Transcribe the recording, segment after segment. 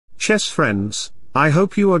Chess friends, I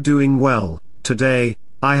hope you are doing well. Today,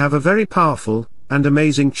 I have a very powerful and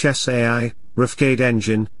amazing chess AI, Rofchade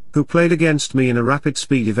engine, who played against me in a rapid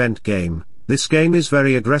speed event game. This game is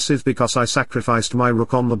very aggressive because I sacrificed my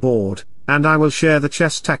rook on the board, and I will share the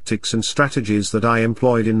chess tactics and strategies that I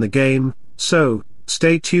employed in the game, so,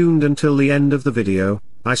 stay tuned until the end of the video.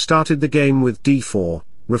 I started the game with d4,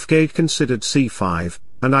 Rofchade considered c5,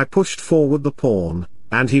 and I pushed forward the pawn,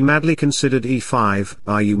 and he madly considered e5.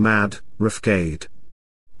 Are you mad, Rofchade?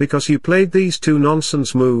 Because you played these two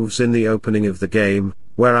nonsense moves in the opening of the game,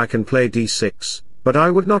 where I can play d6, but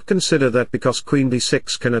I would not consider that because queen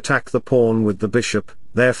b6 can attack the pawn with the bishop.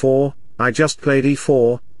 Therefore, I just played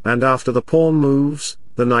e4, and after the pawn moves,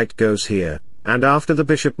 the knight goes here, and after the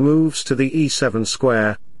bishop moves to the e7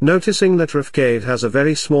 square, noticing that Rofchade has a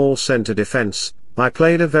very small center defense, I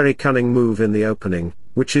played a very cunning move in the opening,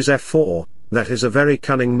 which is f4. That is a very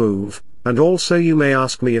cunning move, and also you may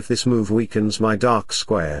ask me if this move weakens my dark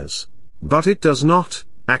squares. But it does not,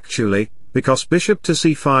 actually, because bishop to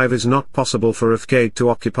c5 is not possible for Rofchade to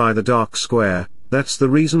occupy the dark square. That's the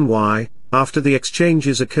reason why, after the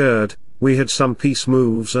exchanges occurred, we had some piece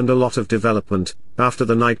moves and a lot of development. After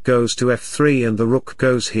the knight goes to f3 and the rook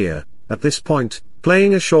goes here, at this point,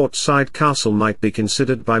 playing a short side castle might be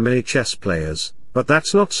considered by many chess players, but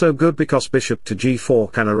that's not so good because bishop to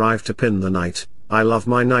g4 can arrive to pin the knight. I love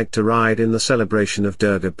my knight to ride in the celebration of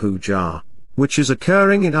Durga Puja, which is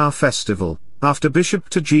occurring in our festival. After bishop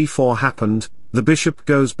to g4 happened, the bishop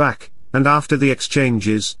goes back, and after the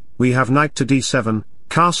exchanges, we have knight to d7,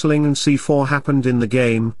 castling and c4 happened in the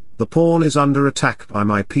game. The pawn is under attack by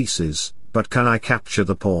my pieces, but can I capture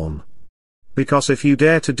the pawn? Because if you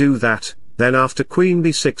dare to do that, then after queen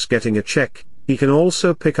b6 getting a check, he can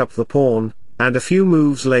also pick up the pawn, and a few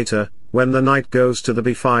moves later, when the knight goes to the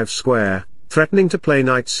b5 square, threatening to play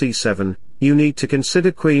knight c7, you need to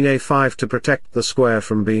consider queen a5 to protect the square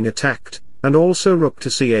from being attacked, and also rook to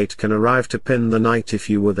c8 can arrive to pin the knight if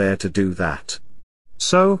you were there to do that.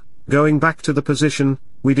 So, going back to the position,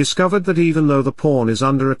 we discovered that even though the pawn is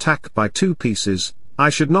under attack by two pieces,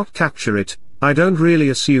 I should not capture it. I don't really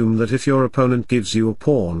assume that if your opponent gives you a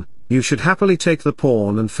pawn, you should happily take the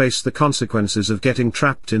pawn and face the consequences of getting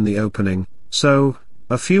trapped in the opening. So,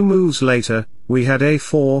 a few moves later, we had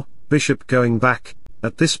a4, bishop going back.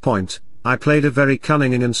 At this point, I played a very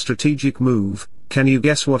cunning and strategic move. Can you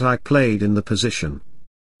guess what I played in the position?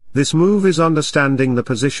 This move is understanding the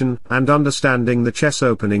position and understanding the chess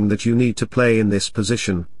opening that you need to play in this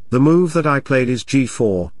position. The move that I played is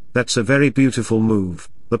g4, that's a very beautiful move.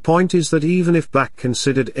 The point is that even if black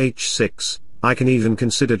considered h6, I can even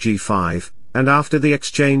consider g5, and after the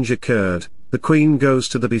exchange occurred, the queen goes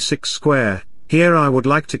to the b6 square. Here I would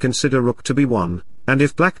like to consider rook to b1, and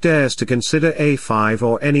if black dares to consider a5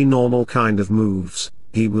 or any normal kind of moves,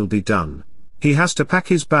 he will be done. He has to pack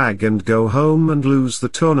his bag and go home and lose the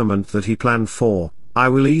tournament that he planned for. I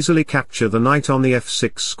will easily capture the knight on the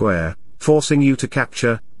f6 square, forcing you to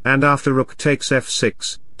capture, and after rook takes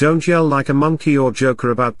f6, don't yell like a monkey or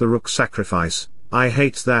joker about the rook sacrifice. I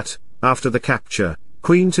hate that. After the capture,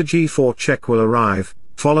 queen to g4 check will arrive,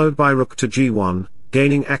 followed by rook to g1,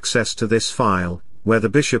 gaining access to this file, where the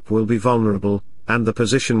bishop will be vulnerable, and the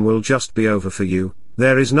position will just be over for you.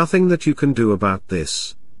 There is nothing that you can do about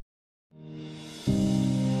this.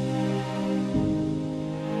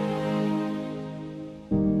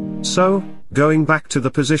 So, going back to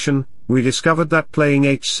the position, we discovered that playing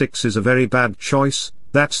h6 is a very bad choice.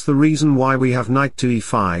 That's the reason why we have knight to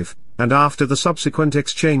e5, and after the subsequent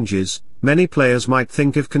exchanges, many players might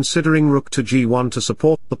think of considering rook to g1 to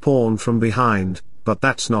support the pawn from behind, but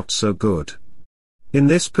that's not so good. In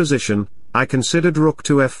this position, I considered rook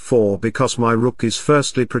to f4 because my rook is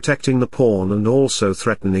firstly protecting the pawn and also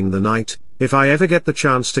threatening the knight. If I ever get the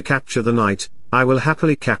chance to capture the knight, I will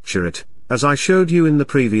happily capture it, as I showed you in the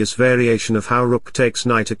previous variation of how rook takes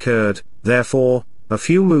knight occurred. Therefore, a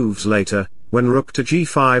few moves later, when rook to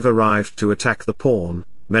g5 arrived to attack the pawn,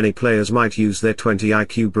 many players might use their 20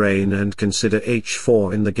 IQ brain and consider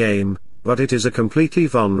h4 in the game, but it is a completely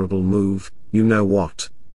vulnerable move. You know what?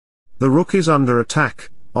 The rook is under attack.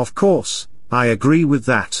 Of course, I agree with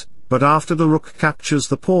that, but after the rook captures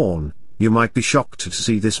the pawn, you might be shocked to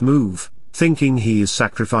see this move, thinking he is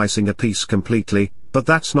sacrificing a piece completely, but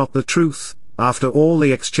that's not the truth. After all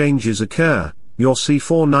the exchanges occur, your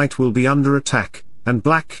c4 knight will be under attack, and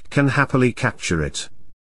black can happily capture it.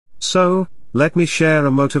 So, let me share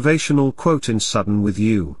a motivational quote in sudden with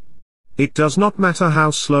you. It does not matter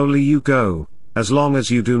how slowly you go, as long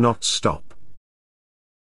as you do not stop.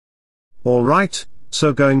 Alright,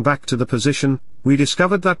 so going back to the position, we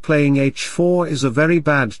discovered that playing h4 is a very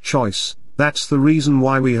bad choice. That's the reason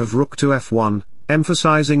why we have rook to f1,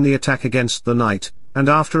 emphasizing the attack against the knight, and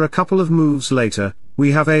after a couple of moves later,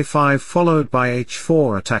 we have a5 followed by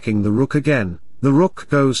h4 attacking the rook again. The rook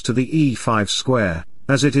goes to the e5 square,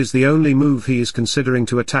 as it is the only move he is considering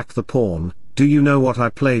to attack the pawn. Do you know what I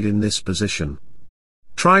played in this position?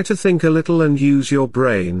 Try to think a little and use your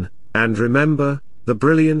brain, and remember, the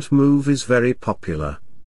brilliant move is very popular.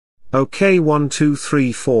 Okay, 1 2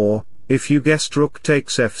 3 4, if you guessed rook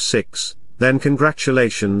takes f6, then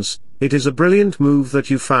congratulations, it is a brilliant move that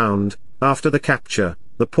you found. After the capture,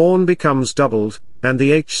 the pawn becomes doubled, and the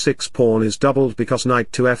h6 pawn is doubled because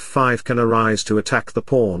knight to f5 can arise to attack the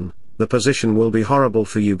pawn. The position will be horrible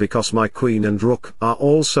for you because my queen and rook are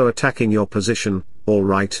also attacking your position.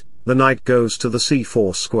 Alright, the knight goes to the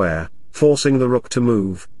c4 square, forcing the rook to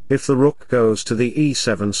move. If the rook goes to the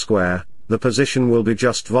e7 square, the position will be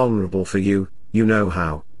just vulnerable for you. You know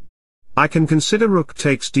how. I can consider rook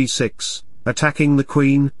takes d6, attacking the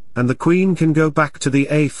queen, and the queen can go back to the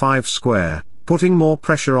a5 square, putting more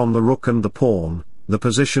pressure on the rook and the pawn. The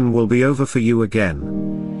position will be over for you again.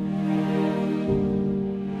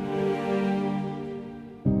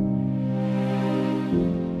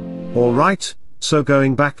 Alright, so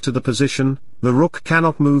going back to the position, the rook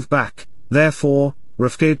cannot move back, therefore,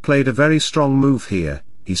 Rofchade played a very strong move here.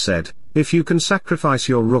 He said, if you can sacrifice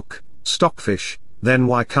your rook, Stockfish, then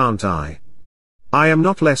why can't I? I am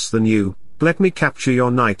not less than you, let me capture your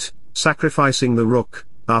knight. Sacrificing the rook.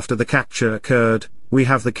 After the capture occurred, we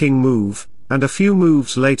have the king move, and a few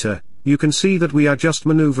moves later, you can see that we are just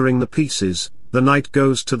maneuvering the pieces. The knight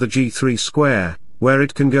goes to the g3 square, where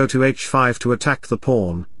it can go to h5 to attack the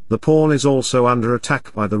pawn. The pawn is also under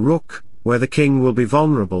attack by the rook, where the king will be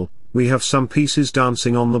vulnerable. We have some pieces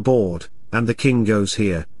dancing on the board, and the king goes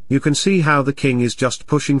here. You can see how the king is just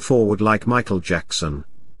pushing forward like Michael Jackson,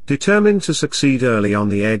 determined to succeed early on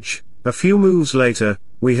the edge. A few moves later,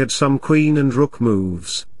 we had some queen and rook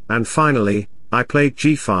moves, and finally, I played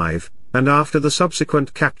g5, and after the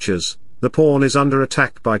subsequent captures, the pawn is under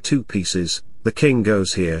attack by two pieces. The king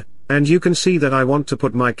goes here, and you can see that I want to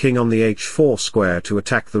put my king on the h4 square to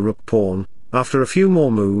attack the rook pawn. After a few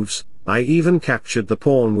more moves, I even captured the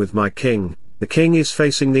pawn with my king. The king is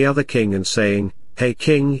facing the other king and saying, hey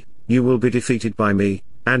king, you will be defeated by me,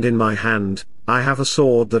 and in my hand, I have a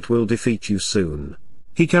sword that will defeat you soon.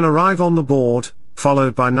 He can arrive on the board,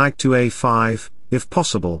 followed by knight to a5, if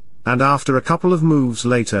possible, and after a couple of moves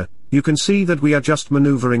later, you can see that we are just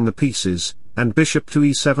maneuvering the pieces, and bishop to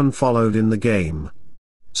e7 followed in the game.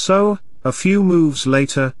 So, a few moves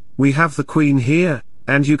later, we have the queen here,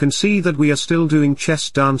 and you can see that we are still doing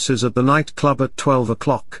chess dances at the nightclub at 12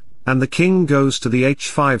 o'clock, and the king goes to the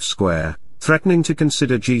h5 square, threatening to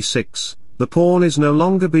consider g6. The pawn is no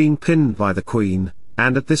longer being pinned by the queen,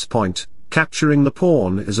 and at this point, capturing the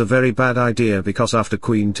pawn is a very bad idea because after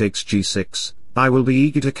queen takes g6, I will be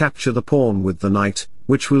eager to capture the pawn with the knight,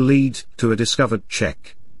 which will lead to a discovered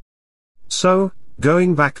check. So,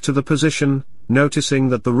 going back to the position, noticing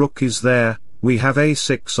that the rook is there, we have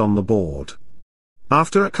a6 on the board.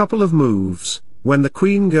 After a couple of moves, when the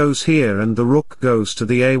queen goes here and the rook goes to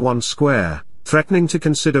the a1 square, threatening to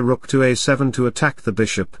consider rook to a7 to attack the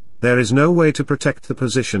bishop, there is no way to protect the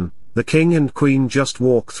position. The king and queen just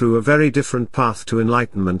walk through a very different path to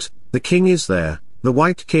enlightenment. The king is there, the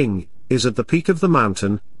white king is at the peak of the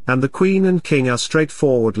mountain, and the queen and king are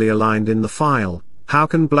straightforwardly aligned in the file. How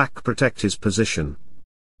can black protect his position?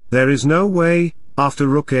 There is no way. After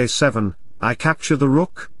rook a7, I capture the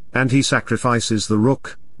rook, and he sacrifices the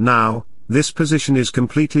rook. Now, this position is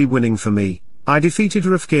completely winning for me. I defeated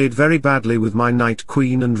Rofchade very badly with my knight,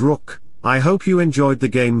 queen and rook. I hope you enjoyed the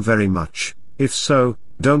game very much. If so,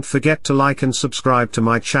 don't forget to like and subscribe to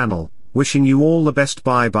my channel. Wishing you all the best.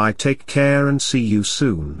 Bye bye, take care and see you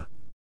soon.